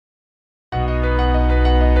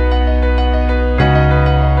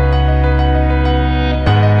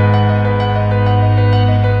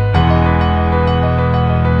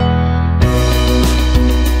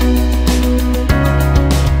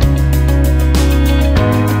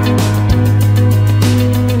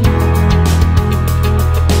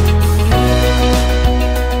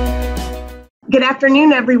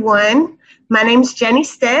afternoon, everyone. My name's Jenny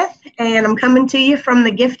Stith, and I'm coming to you from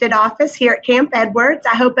the Gifted office here at Camp Edwards.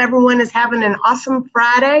 I hope everyone is having an awesome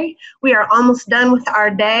Friday. We are almost done with our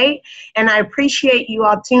day, and I appreciate you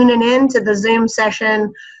all tuning in to the Zoom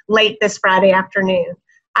session late this Friday afternoon.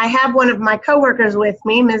 I have one of my coworkers with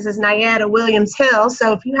me, Mrs. Nyetta Williams-Hill,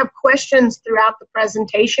 so if you have questions throughout the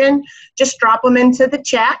presentation, just drop them into the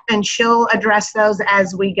chat, and she'll address those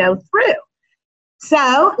as we go through.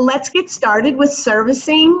 So let's get started with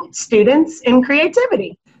servicing students in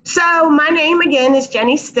creativity. So my name again is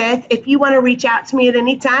Jenny Stith. If you want to reach out to me at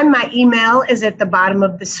any time, my email is at the bottom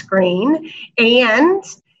of the screen. And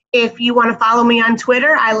if you want to follow me on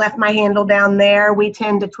Twitter, I left my handle down there. We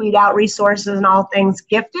tend to tweet out resources and all things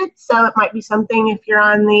gifted. So it might be something if you're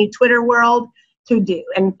on the Twitter world to do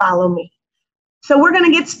and follow me. So we're going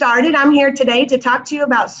to get started. I'm here today to talk to you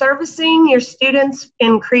about servicing your students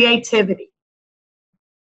in creativity.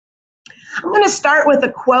 I'm going to start with a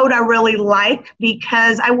quote I really like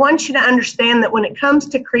because I want you to understand that when it comes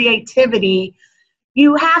to creativity,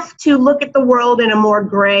 you have to look at the world in a more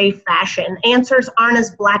gray fashion. Answers aren't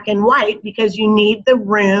as black and white because you need the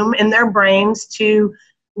room in their brains to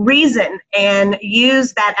reason and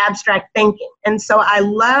use that abstract thinking. And so I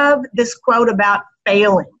love this quote about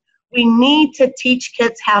failing. We need to teach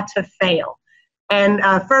kids how to fail. And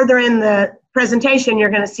further in the presentation, you're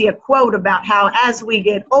going to see a quote about how as we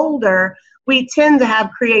get older, we tend to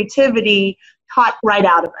have creativity taught right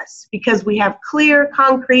out of us because we have clear,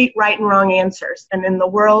 concrete, right and wrong answers. And in the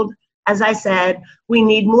world, as I said, we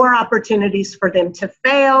need more opportunities for them to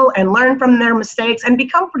fail and learn from their mistakes and be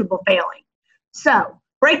comfortable failing. So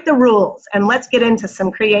break the rules and let's get into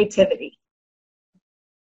some creativity.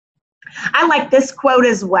 I like this quote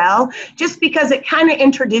as well, just because it kind of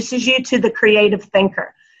introduces you to the creative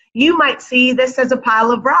thinker. You might see this as a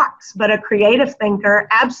pile of rocks, but a creative thinker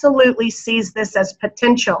absolutely sees this as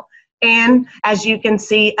potential and, as you can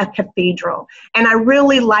see, a cathedral. And I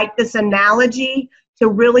really like this analogy to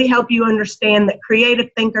really help you understand that creative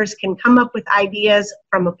thinkers can come up with ideas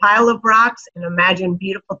from a pile of rocks and imagine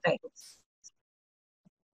beautiful things.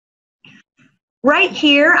 Right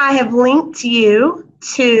here, I have linked you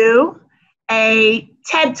to a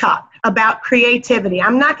TED Talk about creativity.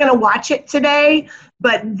 I'm not going to watch it today,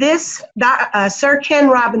 but this Sir Ken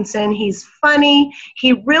Robinson, he's funny.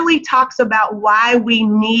 He really talks about why we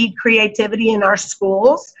need creativity in our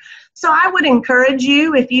schools. So I would encourage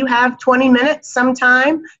you, if you have 20 minutes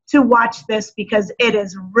sometime, to watch this because it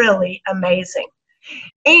is really amazing.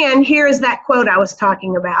 And here is that quote I was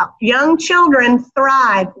talking about. Young children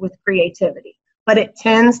thrive with creativity, but it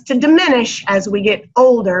tends to diminish as we get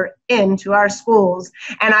older into our schools.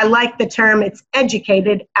 And I like the term, it's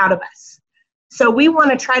educated out of us. So we want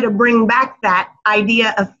to try to bring back that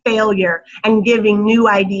idea of failure and giving new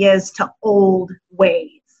ideas to old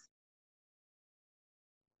ways.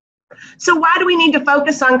 So why do we need to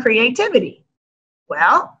focus on creativity?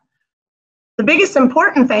 Well, the biggest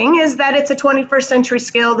important thing is that it's a 21st century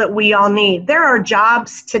skill that we all need. There are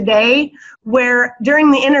jobs today where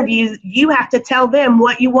during the interview, you have to tell them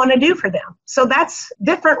what you want to do for them. So that's a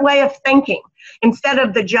different way of thinking. Instead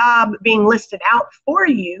of the job being listed out for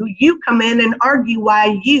you, you come in and argue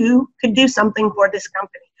why you could do something for this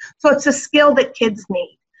company. So it's a skill that kids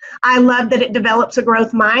need. I love that it develops a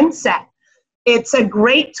growth mindset. It's a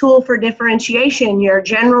great tool for differentiation. Your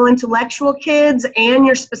general intellectual kids and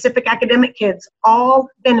your specific academic kids all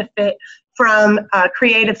benefit from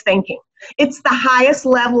creative thinking. It's the highest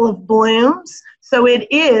level of Bloom's, so it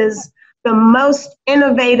is the most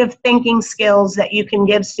innovative thinking skills that you can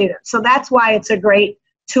give students. So that's why it's a great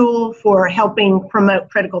tool for helping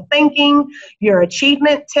promote critical thinking. Your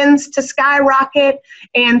achievement tends to skyrocket,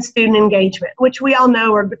 and student engagement, which we all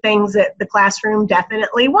know are things that the classroom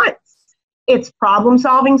definitely wants. It's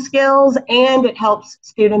problem-solving skills, and it helps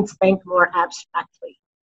students think more abstractly.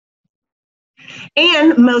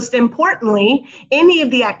 And most importantly, any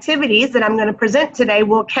of the activities that I'm going to present today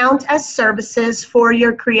will count as services for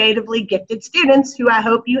your creatively gifted students who I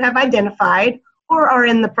hope you have identified or are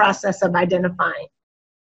in the process of identifying.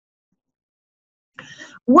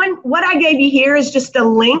 What I gave you here is just a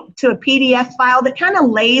link to a PDF file that kind of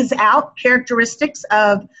lays out characteristics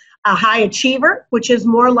of a high achiever, which is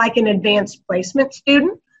more like an advanced placement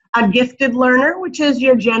student, a gifted learner, which is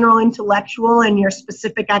your general intellectual and your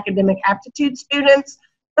specific academic aptitude students.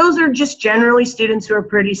 Those are just generally students who are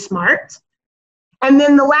pretty smart. And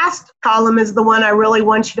then the last column is the one I really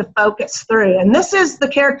want you to focus through. And this is the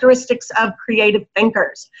characteristics of creative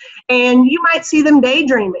thinkers. And you might see them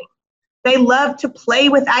daydreaming. They love to play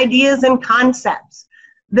with ideas and concepts.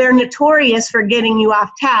 They're notorious for getting you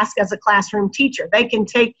off task as a classroom teacher. They can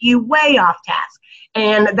take you way off task.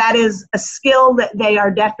 and that is a skill that they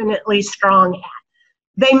are definitely strong at.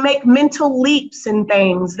 They make mental leaps in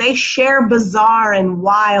things. They share bizarre and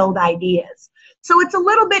wild ideas. So it's a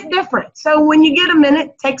little bit different. So when you get a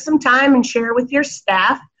minute, take some time and share with your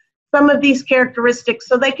staff some of these characteristics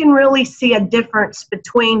so they can really see a difference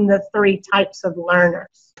between the three types of learners.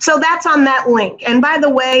 So that's on that link. And by the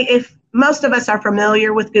way, if most of us are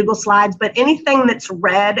familiar with Google Slides, but anything that's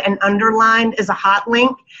red and underlined is a hot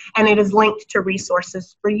link, and it is linked to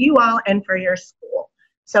resources for you all and for your school.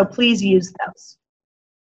 So please use those.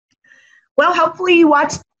 Well, hopefully you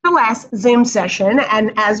watched the last Zoom session,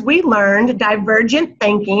 and as we learned, divergent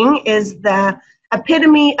thinking is the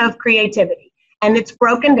epitome of creativity, and it's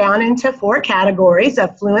broken down into 4 categories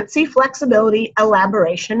of fluency, flexibility,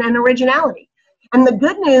 elaboration, and originality. And the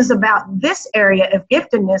good news about this area of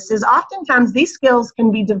giftedness is oftentimes these skills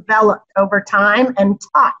can be developed over time and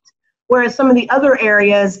taught, whereas some of the other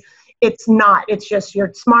areas, it's not. It's just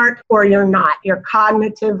you're smart or you're not. You're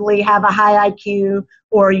cognitively have a high IQ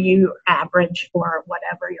or you average or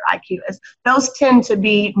whatever your IQ is. Those tend to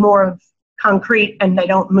be more of concrete and they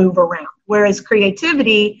don't move around, whereas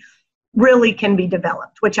creativity really can be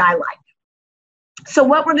developed, which I like. So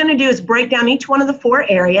what we're going to do is break down each one of the 4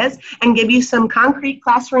 areas and give you some concrete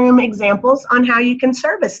classroom examples on how you can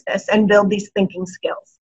service this and build these thinking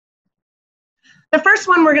skills. The first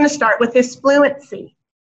one we're going to start with is fluency.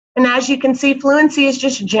 And as you can see, fluency is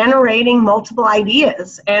just generating multiple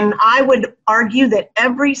ideas. And I would argue that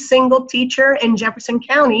every single teacher in Jefferson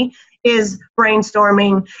County is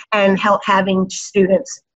brainstorming and having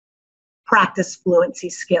students practice fluency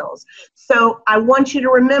skills. So I want you to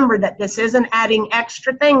remember that this isn't adding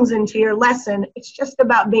extra things into your lesson. It's just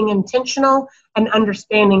about being intentional and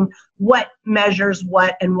understanding what measures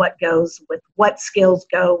what and what goes with what skills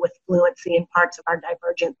go with fluency in parts of our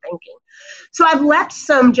divergent thinking. So I've left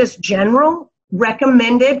some just general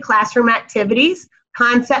recommended classroom activities.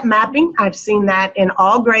 Concept mapping, I've seen that in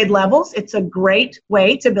all grade levels. It's a great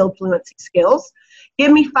way to build fluency skills.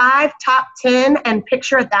 Give me 5, top 10, and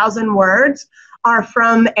picture 1,000 words are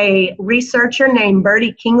from a researcher named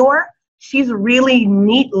Bertie Kingor. She's a really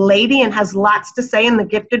neat lady and has lots to say in the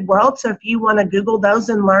gifted world. So if you want to Google those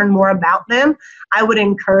and learn more about them, I would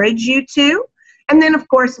encourage you to. And then, of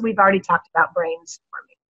course, we've already talked about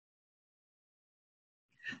brainstorming.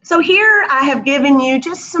 So here I have given you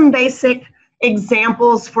just some basic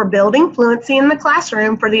examples for building fluency in the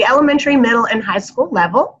classroom for the elementary, middle, and high school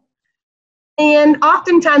level. And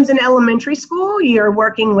oftentimes in elementary school, you're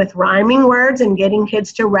working with rhyming words and getting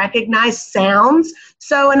kids to recognize sounds.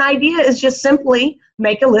 So an idea is just simply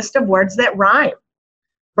make a list of words that rhyme.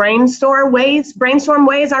 Brainstorm ways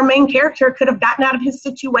our main character could have gotten out of his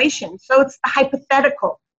situation. So it's the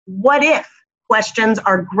hypothetical, what if questions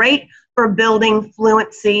are great for building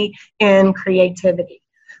fluency in creativity.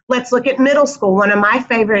 Let's look at middle school. One of my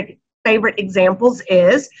favorite examples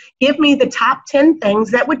is, give me the top 10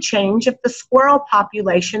 things that would change if the squirrel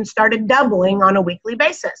population started doubling on a weekly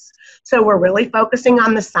basis. So we're really focusing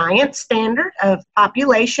on the science standard of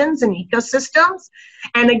populations and ecosystems.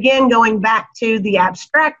 And again, going back to the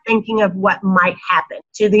abstract thinking of what might happen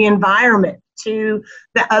to the environment, to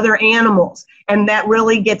the other animals. And that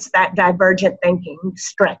really gets that divergent thinking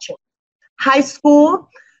stretching. High school,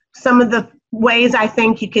 some of the ways I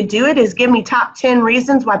think you could do it is give me top 10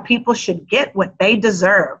 reasons why people should get what they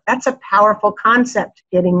deserve. That's a powerful concept,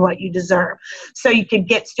 getting what you deserve. So you could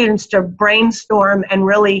get students to brainstorm and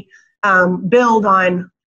really build on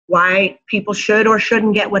why people should or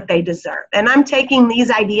shouldn't get what they deserve. And I'm taking these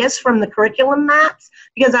ideas from the curriculum maps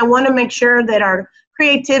because I want to make sure that our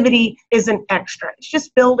creativity isn't extra. It's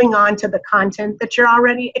just building on to the content that you're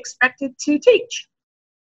already expected to teach.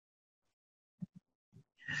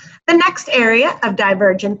 The next area of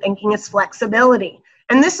divergent thinking is flexibility.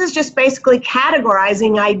 And this is just basically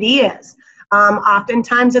categorizing ideas.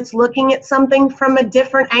 Oftentimes it's looking at something from a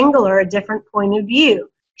different angle or a different point of view,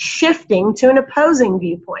 shifting to an opposing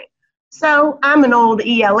viewpoint. So I'm an old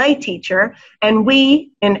ELA teacher, and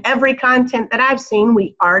we, in every content that I've seen,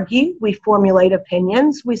 we argue, we formulate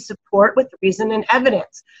opinions, we support with reason and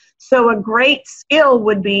evidence. So a great skill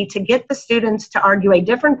would be to get the students to argue a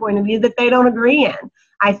different point of view that they don't agree in.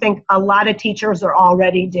 I think a lot of teachers are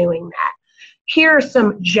already doing that. Here are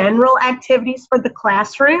some general activities for the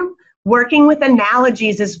classroom. Working with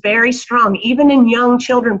analogies is very strong. Even in young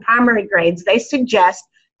children, primary grades, they suggest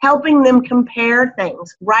helping them compare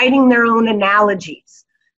things, writing their own analogies,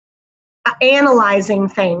 analyzing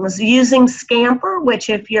things, using Scamper, which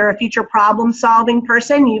if you're a future problem-solving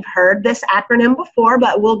person, you've heard this acronym before,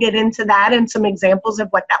 but we'll get into that and some examples of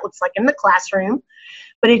what that looks like in the classroom.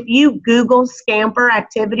 But if you Google Scamper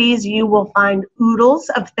activities, you will find oodles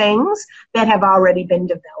of things that have already been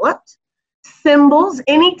developed. Symbols,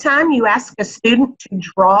 anytime you ask a student to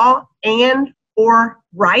draw and or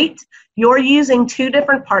write, you're using two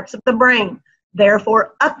different parts of the brain,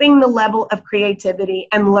 therefore upping the level of creativity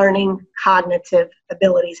and learning cognitive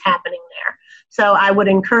abilities happening there. So I would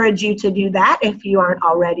encourage you to do that if you aren't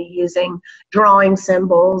already using drawing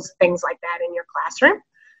symbols, things like that in your classroom.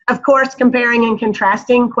 Of course, comparing and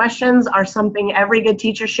contrasting questions are something every good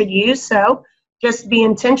teacher should use, so just be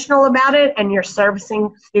intentional about it, and you're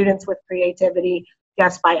servicing students with creativity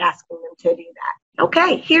just by asking them to do that.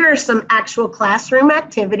 Okay, here are some actual classroom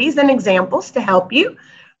activities and examples to help you.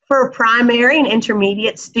 For primary and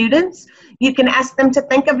intermediate students, you can ask them to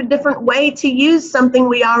think of a different way to use something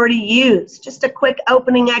we already use. Just a quick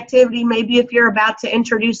opening activity, maybe if you're about to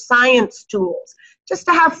introduce science tools, just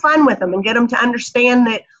to have fun with them and get them to understand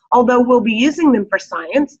that although we'll be using them for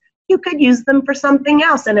science, you could use them for something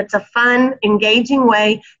else. And it's a fun, engaging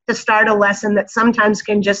way to start a lesson that sometimes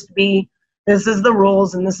can just be, this is the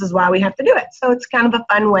rules and this is why we have to do it. So it's kind of a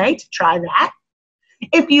fun way to try that.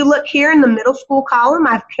 If you look here in the middle school column,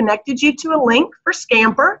 I've connected you to a link for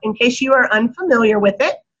Scamper in case you are unfamiliar with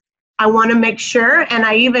it. I want to make sure, and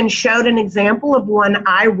I even showed an example of one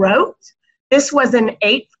I wrote. This was an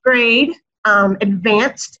 8th grade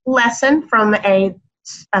advanced lesson from a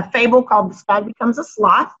fable called The Stag Becomes a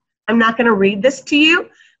Sloth. I'm not going to read this to you,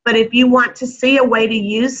 but if you want to see a way to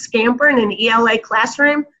use Scamper in an ELA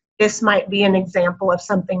classroom, this might be an example of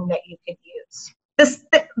something that you could use.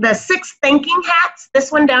 The 6 thinking hats,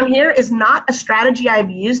 this one down here is not a strategy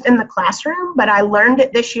I've used in the classroom, but I learned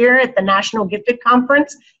it this year at the National Gifted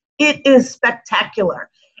Conference. It is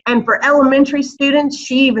spectacular. And for elementary students,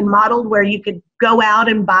 she even modeled where you could go out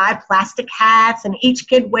and buy plastic hats, and each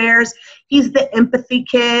kid wears, he's the empathy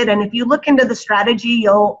kid. And if you look into the strategy,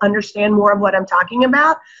 you'll understand more of what I'm talking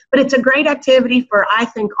about. But it's a great activity for, I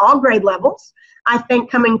think, all grade levels. I think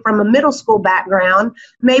coming from a middle school background,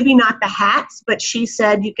 maybe not the hats, but she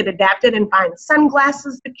said you could adapt it and find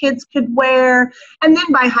sunglasses the kids could wear. And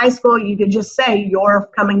then by high school, you could just say you're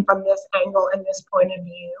coming from this angle and this point of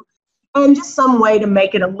view. And just some way to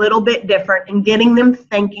make it a little bit different and getting them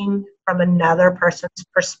thinking from another person's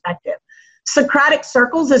perspective. Socratic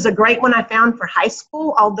circles is a great one I found for high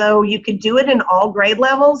school, although you could do it in all grade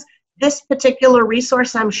levels. This particular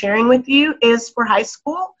resource I'm sharing with you is for high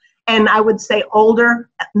school, and I would say older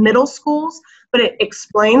middle schools, but it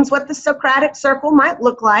explains what the Socratic circle might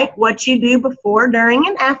look like, what you do before, during,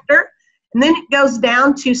 and after. And then it goes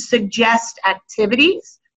down to suggest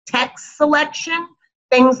activities, text selection,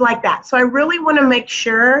 things like that. So I really want to make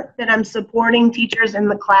sure that I'm supporting teachers in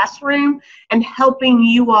the classroom and helping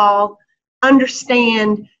you all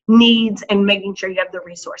understand needs and making sure you have the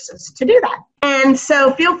resources to do that. And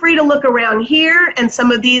so feel free to look around here and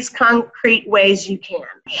some of these concrete ways you can.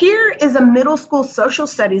 Here is a middle school social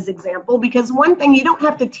studies example, because one thing, you don't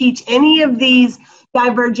have to teach any of these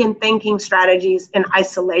divergent thinking strategies in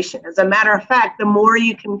isolation. As a matter of fact, the more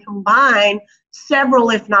you can combine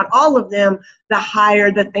several, if not all of them, the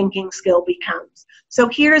higher the thinking skill becomes. So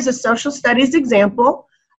here's a social studies example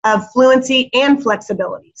of fluency and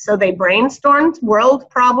flexibility. So they brainstormed world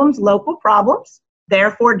problems, local problems,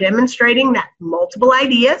 therefore demonstrating that multiple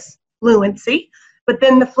ideas, fluency, but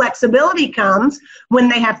then the flexibility comes when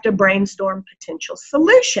they have to brainstorm potential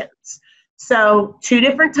solutions. So 2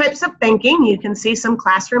 different types of thinking. You can see some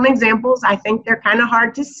classroom examples. I think they're kind of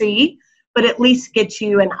hard to see, but at least get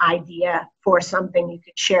you an idea for something you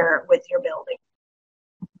could share with your building.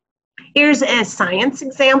 Here's a science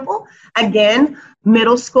example. Again,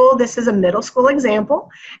 middle school, this is a middle school example,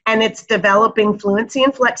 and it's developing fluency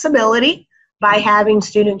and flexibility by having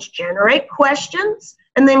students generate questions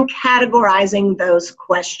and then categorizing those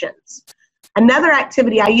questions. Another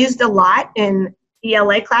activity I used a lot in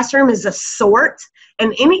ELA classroom is a sort.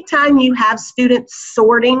 And anytime you have students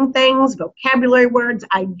sorting things, vocabulary words,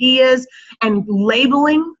 ideas, and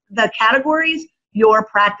labeling the categories, you're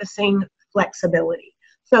practicing flexibility.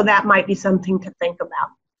 So that might be something to think about.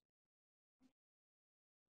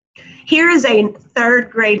 Here is a 3rd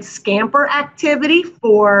grade Scamper activity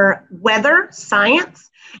for weather science.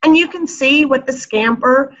 And you can see what the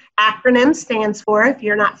Scamper acronym stands for if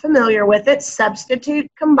you're not familiar with it. Substitute,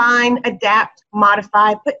 combine, adapt,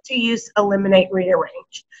 modify, put to use, eliminate,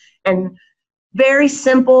 rearrange. And very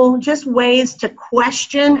simple, just ways to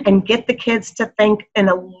question and get the kids to think in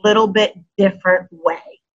a little bit different way.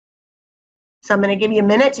 So I'm going to give you a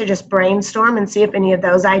minute to just brainstorm and see if any of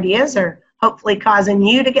those ideas are hopefully causing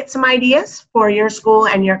you to get some ideas for your school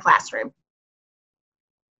and your classroom.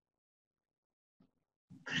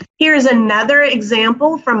 Here's another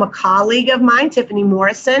example from a colleague of mine, Tiffany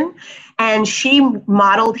Morrison, and she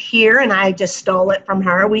modeled here, and I just stole it from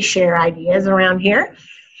her. We share ideas around here.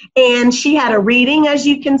 And she had a reading, as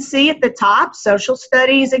you can see at the top, social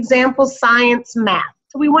studies, examples, science, math.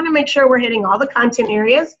 So we want to make sure we're hitting all the content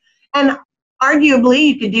areas. And arguably,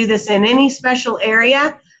 you could do this in any special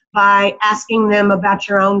area by asking them about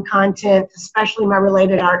your own content, especially my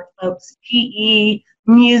related art folks, PE,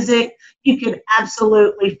 music. You could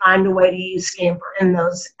absolutely find a way to use Scamper in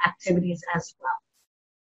those activities as well.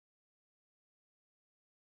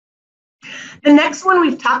 The next one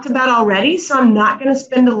we've talked about already, so I'm not going to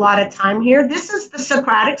spend a lot of time here. This is the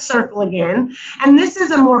Socratic Circle again, and this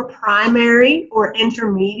is a more primary or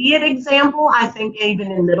intermediate example, I think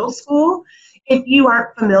even in middle school. If you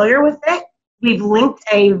aren't familiar with it, we've linked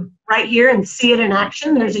right here and see it in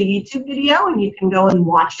action. There's a YouTube video, and you can go and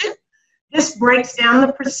watch it. This breaks down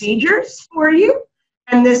the procedures for you,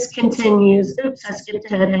 and this continues. Oops, I skipped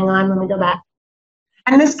ahead. Hang on, let me go back.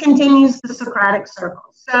 And this continues the Socratic Circle.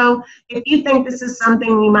 So if you think this is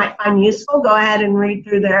something you might find useful, go ahead and read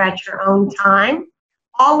through there at your own time.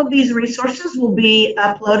 All of these resources will be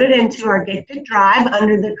uploaded into our Gifted Drive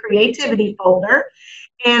under the Creativity folder,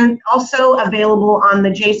 and also available on the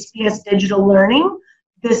JCPS Digital Learning.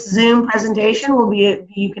 This Zoom presentation will be,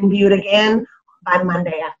 you can view it again by Monday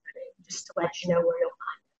afternoon, just to let you know where you'll find it.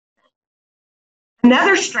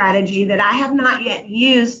 Another strategy that I have not yet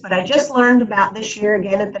used, but I just learned about this year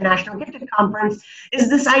again at the National Gifted Conference, is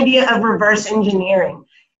this idea of reverse engineering.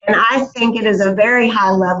 And I think it is a very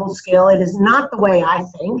high level skill. It is not the way I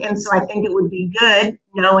think, and so I think it would be good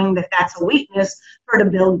knowing that that's a weakness for to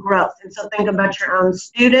build growth. And so think about your own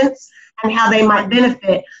students and how they might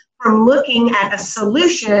benefit from looking at a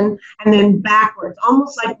solution and then backwards,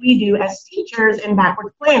 almost like we do as teachers in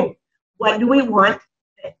backwards planning. What do we want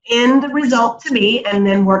the end result to be, and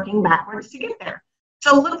then working backwards to get there.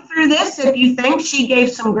 So look through this if you think. She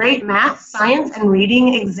gave some great math, science, and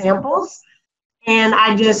reading examples, and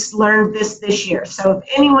I just learned this year. So if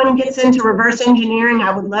anyone gets into reverse engineering,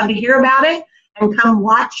 I would love to hear about it and come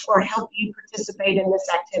watch or help you participate in this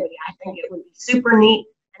activity. I think it would be super neat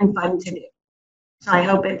and fun to do. So I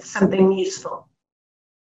hope it's something useful.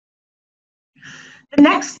 The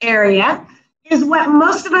next area is what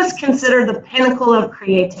most of us consider the pinnacle of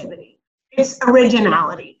creativity. It's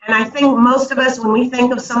originality. And I think most of us, when we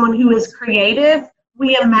think of someone who is creative,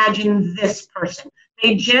 we imagine this person.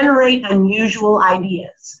 They generate unusual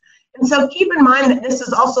ideas. And so keep in mind that this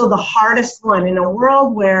is also the hardest one in a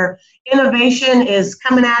world where innovation is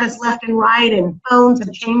coming at us left and right, and phones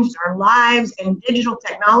have changed our lives, and digital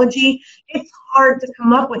technology. It's hard to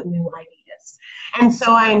come up with new ideas. And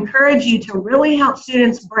so I encourage you to really help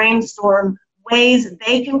students brainstorm ways that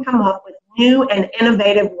they can come up with new and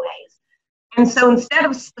innovative ways. And so instead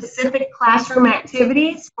of specific classroom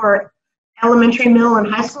activities for elementary, middle, and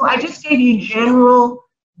high school, I just gave you general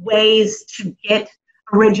ways to get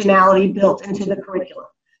originality built into the curriculum.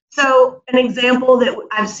 So an example that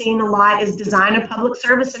I've seen a lot is design a public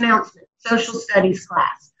service announcement, social studies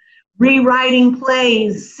class, rewriting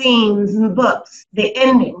plays, scenes, and books, the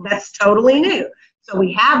ending, that's totally new. So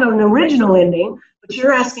we have an original ending, but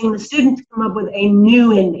you're asking the student to come up with a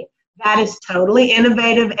new ending. That is totally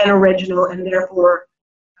innovative and original, and therefore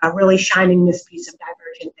really shining this piece of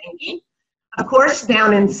divergent thinking. Of course,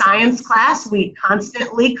 down in science class, we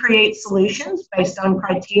constantly create solutions based on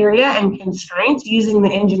criteria and constraints using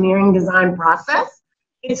the engineering design process.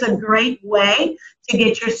 It's a great way to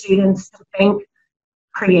get your students to think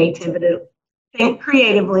creatively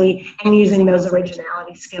and using those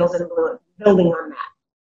originality skills and building on that.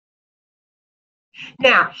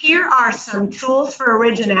 Now, here are some tools for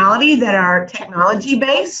originality that are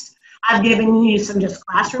technology-based. I've given you some just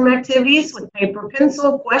classroom activities with paper,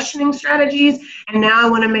 pencil, questioning strategies, and now I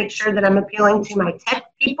want to make sure that I'm appealing to my tech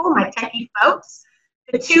people, my techie folks.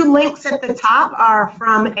 The two links at the top are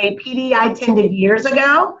from a PD I attended years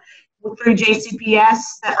ago through JCPS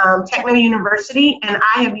Techno University, and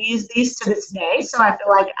I have used these to this day, so I feel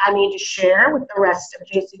like I need to share with the rest of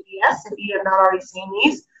JCPS if you have not already seen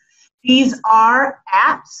these. These are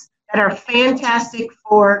apps that are fantastic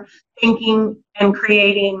for thinking and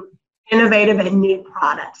creating innovative and new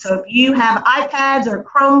products. So if you have iPads or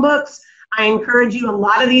Chromebooks, I encourage you, a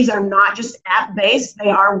lot of these are not just app-based, they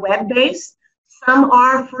are web-based. Some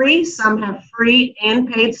are free, some have free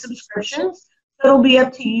and paid subscriptions. So it'll be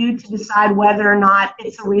up to you to decide whether or not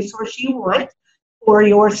it's a resource you want for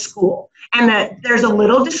your school. And there's a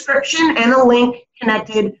little description and a link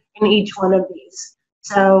connected in each one of these.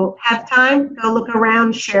 So have time, go look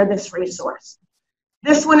around, share this resource.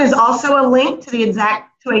 This one is also a link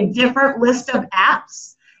to a different list of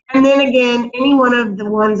apps And then again, any one of the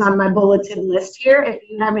ones on my bulleted list here, if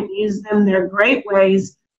you haven't used them, they're great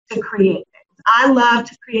ways to create things. I love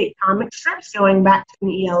to create comic strips, going back to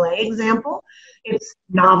an ELA example. It's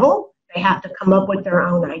novel. They have to come up with their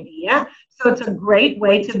own idea. So it's a great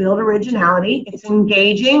way to build originality. It's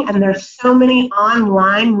engaging, and there's so many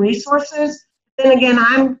online resources. Then again,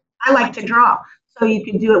 I like to draw. So you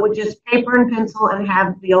can do it with just paper and pencil and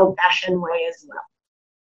have the old-fashioned way as well.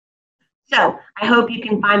 So I hope you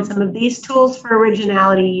can find some of these tools for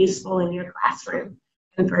originality useful in your classroom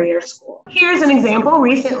and for your school. Here's an example.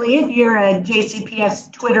 Recently, if you're a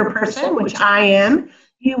JCPS Twitter person, which I am,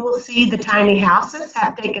 you will see the tiny houses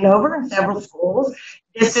have taken over in several schools.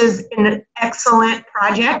 This is an excellent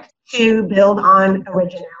project to build on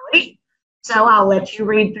originality. So I'll let you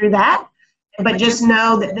read through that, but just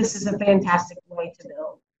know that this is a fantastic way to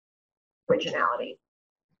build originality.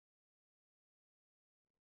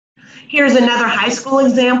 Here's another high school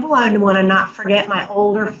example. I want to not forget my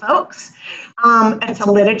older folks. It's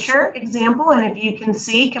a literature example, and if you can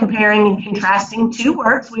see, comparing and contrasting two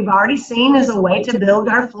works we've already seen as a way to build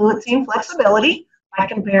our fluency and flexibility by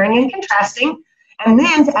comparing and contrasting. And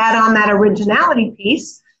then to add on that originality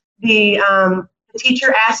piece, the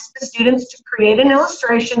teacher asked the students to create an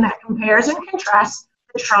illustration that compares and contrasts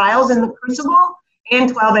the trials in the Crucible and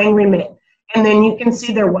 12 Angry Men. And then you can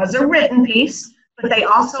see there was a written piece, but they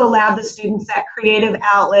also allowed the students that creative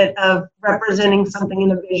outlet of representing something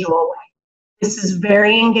in a visual way. This is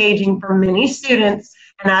very engaging for many students,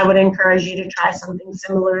 and I would encourage you to try something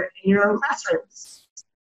similar in your own classrooms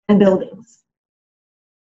and buildings.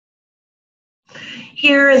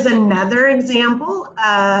 Here is another example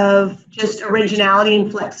of just originality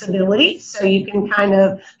and flexibility. So you can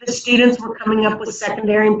the students were coming up with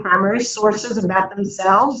secondary and primary sources about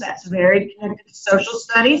themselves. That's very connected to social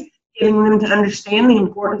studies, getting them to understand the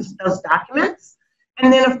importance of those documents.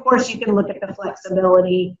 And then, of course, you can look at the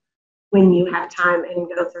flexibility when you have time and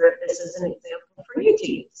go through it. This is an example for you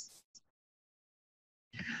to use.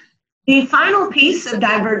 The final piece of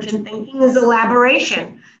divergent thinking is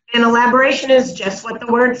elaboration. And elaboration is just what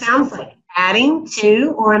the word sounds like, adding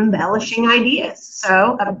to or embellishing ideas.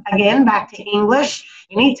 So again, back to English,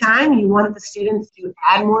 anytime you want the students to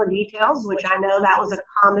add more details, which I know that was a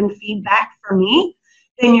common feedback for me,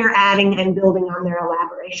 then you're adding and building on their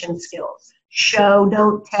elaboration skills. Show,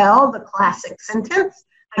 don't tell, the classic sentence.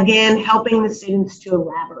 Again, helping the students to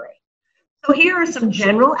elaborate. So here are some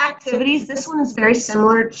general activities. This one is very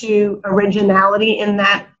similar to originality in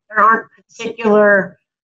that there aren't particular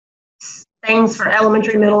things for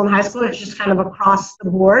elementary, middle, and high school. It's just kind of across the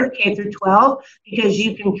board, K through 12, because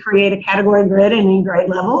you can create a category grid at any grade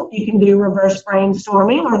level. You can do reverse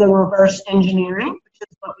brainstorming or the reverse engineering, which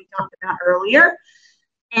is what we talked about earlier.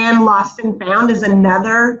 And Lost and Found is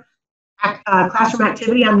another classroom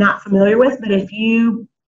activity I'm not familiar with, but if you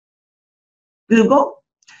Google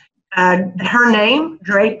her name,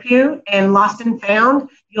 Drapeau, and Lost and Found,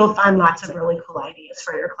 you'll find lots of really cool ideas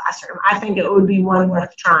for your classroom. I think it would be one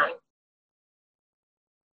worth trying.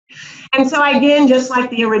 And so again, just like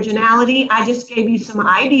the originality, I just gave you some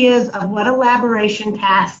ideas of what elaboration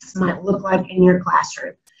tasks might look like in your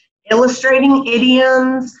classroom. Illustrating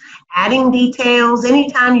idioms, adding details.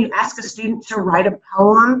 Anytime you ask a student to write a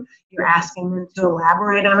poem, you're asking them to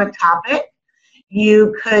elaborate on a topic.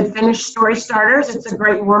 You could finish story starters. It's a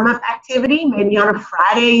great warm-up activity. Maybe on a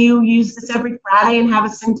Friday you use this every Friday and have a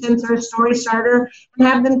sentence or a story starter and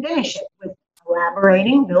have them finish it with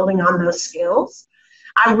elaborating, building on those skills.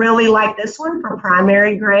 I really like this one for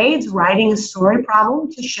primary grades, writing a story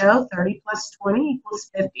problem to show 30 plus 20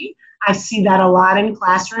 equals 50. I see that a lot in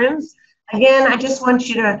classrooms. Again, I just want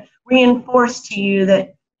you to reinforce to you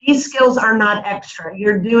that these skills are not extra.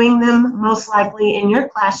 You're doing them most likely in your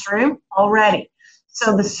classroom already.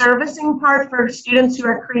 So the servicing part for students who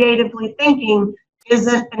are creatively thinking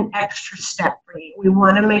isn't an extra step for you. We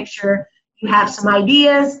want to make sure you have some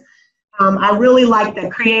ideas. I really like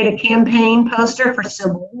the create a campaign poster for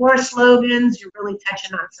Civil War slogans. You're really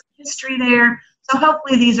touching on some history there. So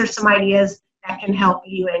hopefully these are some ideas that can help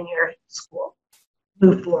you and your school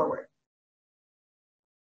move forward.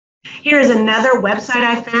 Here's another website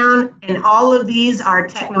I found, and all of these are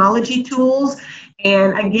technology tools.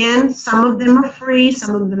 And again, some of them are free,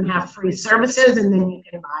 some of them have free services, and then you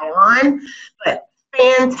can buy on. But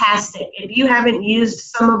fantastic. If you haven't used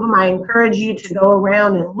some of them, I encourage you to go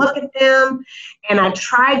around and look at them. And I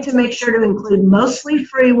tried to make sure to include mostly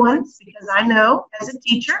free ones because I know as a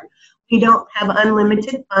teacher, we don't have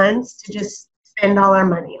unlimited funds to just spend all our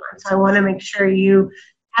money on. So I want to make sure you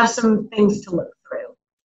have some things to look through.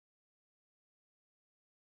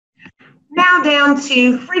 Now down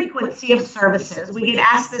to frequency of services. We get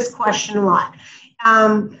asked this question a lot.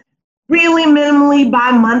 Really minimally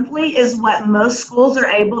bi-monthly is what most schools are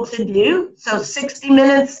able to do. So 60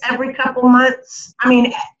 minutes every couple months,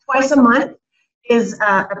 twice a month is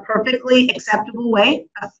a perfectly acceptable way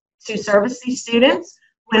to service these students.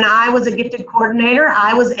 When I was a gifted coordinator,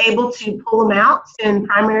 I was able to pull them out in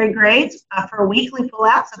primary grades for weekly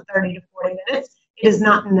pullouts of 30 to 40 minutes. It is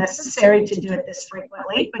not necessary to do it this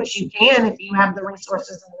frequently, but you can if you have the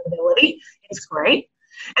resources and the ability. It's great.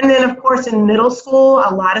 And then, of course, in middle school,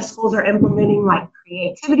 a lot of schools are implementing like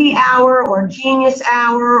creativity hour or genius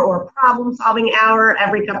hour or problem solving hour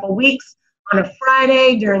every couple weeks on a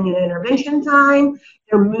Friday during an intervention time.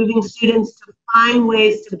 They're moving students to find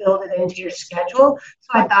ways to build it into your schedule. So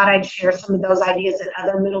I thought I'd share some of those ideas that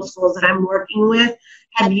other middle schools that I'm working with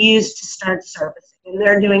have used to start servicing. And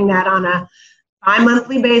they're doing that on a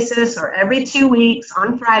bi-monthly basis or every 2 weeks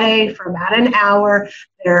on Friday for about an hour.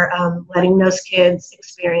 They're letting those kids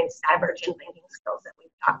experience divergent thinking skills that we've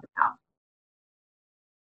talked about.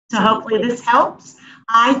 So hopefully this helps.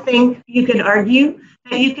 I think you could argue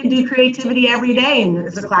that you could do creativity every day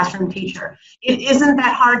as a classroom teacher. It isn't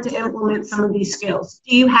that hard to implement some of these skills.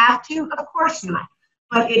 Do you have to? Of course not.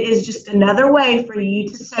 But it is just another way for you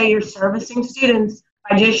to say you're servicing students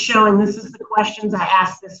by just showing this is the questions I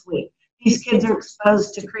asked this week. These kids are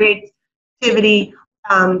exposed to creativity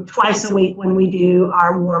twice a week when we do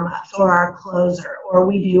our warm-ups or our closer or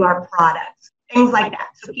we do our products, things like that.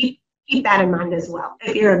 So keep that in mind as well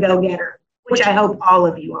if you're a go-getter, which I hope all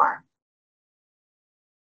of you are.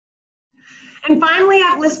 And finally,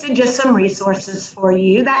 I've listed just some resources for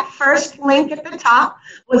you. That first link at the top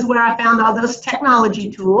was where I found all those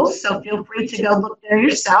technology tools, so feel free to go look there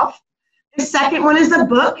yourself. The second one is a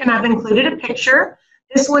book, and I've included a picture.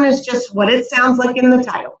 This one is just what it sounds like in the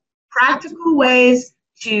title. Practical ways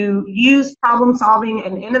to use problem solving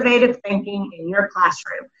and innovative thinking in your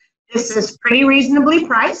classroom. This is pretty reasonably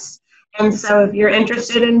priced, and so if you're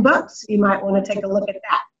interested in books, you might want to take a look at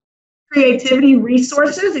that. Creativity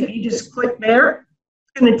resources, if you just click there,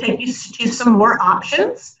 it's going to take you to some more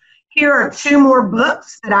options. Here are 2 more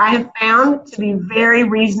books that I have found to be very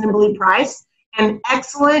reasonably priced and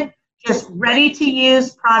excellent, just ready to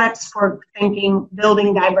use products for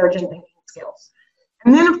building divergent thinking skills.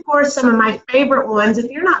 And then, of course, some of my favorite ones,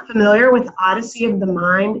 if you're not familiar with Odyssey of the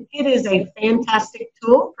Mind, it is a fantastic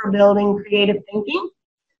tool for building creative thinking.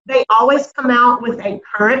 They always come out with a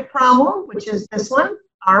current problem, which is this one,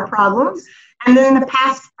 our problems, and then the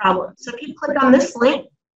past problem. So if you click on this link,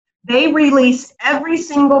 they release every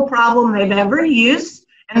single problem they've ever used,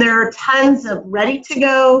 and there are tons of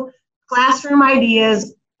ready-to-go classroom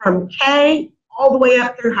ideas from K all the way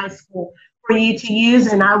up through high school for you to use,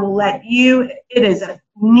 and I will let you, it is a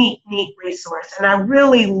neat resource, and I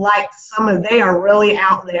really like they are really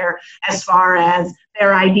out there as far as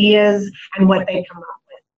their ideas and what they come up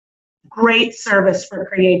with. Great service for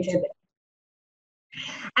creativity.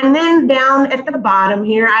 And then down at the bottom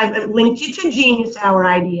here, I've linked you to Genius Hour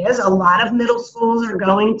ideas. A lot of middle schools are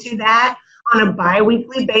going to that on a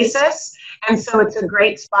bi-weekly basis. And so it's a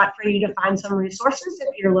great spot for you to find some resources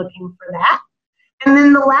if you're looking for that. And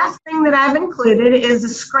then the last thing that I've included is a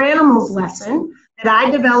Scranimals lesson that I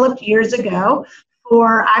developed years ago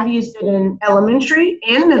I've used it in elementary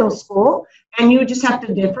and middle school. And you just have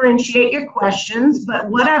to differentiate your questions. But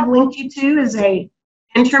what I've linked you to is a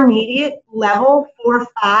intermediate level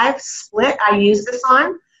 4-5 split I use this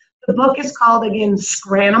on. The book is called, again,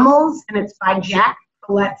 Scranimals, and it's by Jack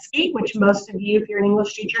Poletsky, which most of you, if you're an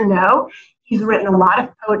English teacher, know. He's written a lot of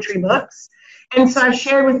poetry books. And so I've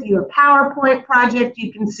shared with you a PowerPoint project.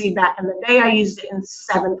 You can see back in the day I used it in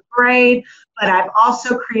 7th grade, but I've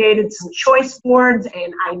also created some choice boards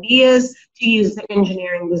and ideas to use the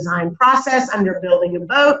engineering design process under building a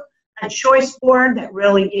boat, a choice board that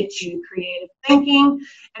really gets you creative thinking.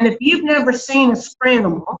 And if you've never seen a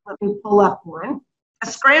Scranimal, let me pull up one. A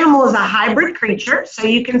Scranimal is a hybrid creature, so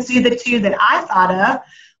you can see the two that I thought of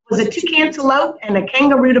was a toucantelope and a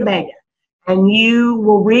kangaroo-to-bega. And you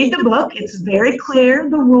will read the book. It's very clear,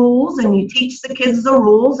 the rules, and you teach the kids the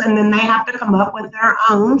rules, and then they have to come up with their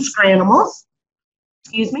own Scranimals.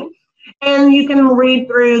 Excuse me. And you can read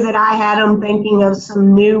through that I had them thinking of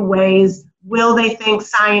some new ways. Will they think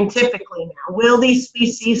scientifically now? Will these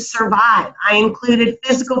species survive? I included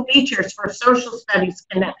physical features for social studies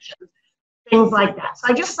connections, things like that.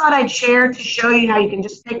 So I just thought I'd share to show you how you can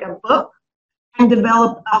just take a book and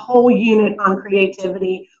develop a whole unit on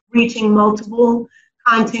creativity, reaching multiple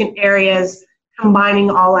content areas, combining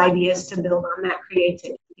all ideas to build on that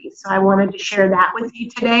creativity. So I wanted to share that with you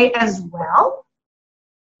today as well.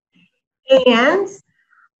 And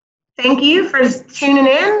Thank you for tuning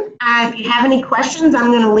in. If you have any questions, I'm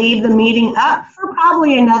going to leave the meeting up for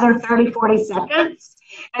probably another 30, 40 seconds.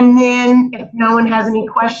 And then if no one has any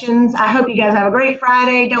questions, I hope you guys have a great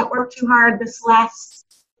Friday. Don't work too hard this last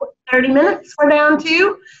 30 minutes we're down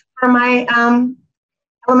to for my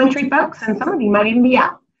elementary folks, and some of you might even be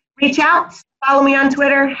out. Reach out, follow me on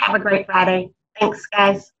Twitter. Have a great Friday. Thanks,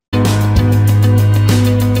 guys.